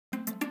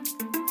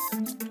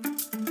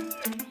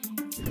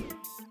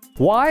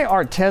Why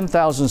are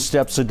 10,000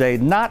 steps a day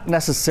not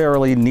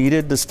necessarily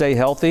needed to stay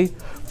healthy?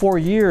 For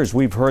years,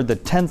 we've heard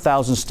that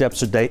 10,000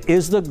 steps a day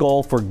is the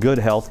goal for good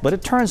health, but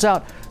it turns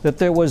out that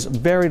there was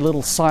very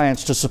little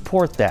science to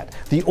support that.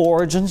 The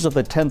origins of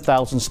the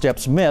 10,000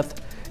 steps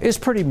myth is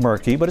pretty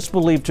murky, but it's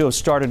believed to have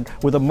started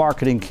with a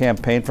marketing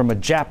campaign from a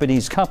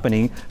Japanese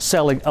company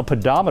selling a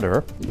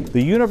pedometer.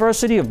 The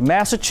University of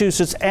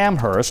Massachusetts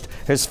Amherst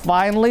has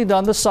finally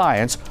done the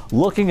science,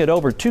 looking at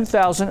over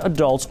 2,000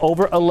 adults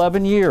over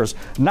 11 years.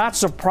 Not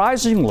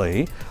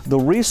surprisingly, the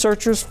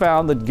researchers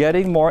found that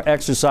getting more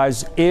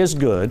exercise is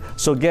good,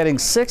 so getting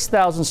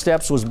 6,000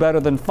 steps was better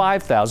than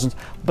 5,000,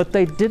 but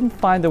they didn't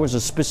find there was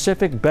a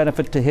specific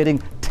benefit to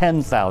hitting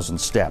 10,000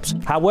 steps.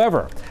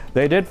 However,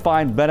 they did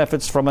find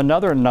benefits from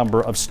another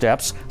number of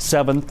steps,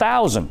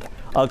 7,000.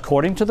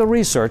 According to the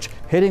research,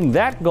 hitting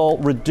that goal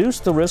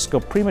reduced the risk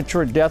of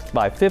premature death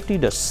by 50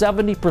 to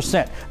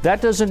 70%.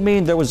 That doesn't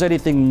mean there was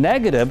anything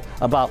negative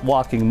about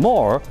walking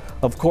more.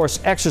 Of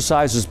course,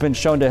 exercise has been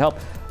shown to help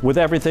with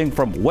everything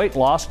from weight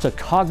loss to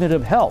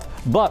cognitive health.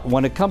 But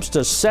when it comes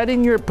to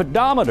setting your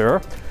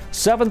pedometer,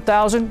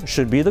 7,000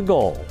 should be the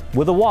goal.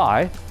 With a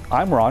Y,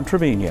 I'm Ron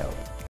Trevino.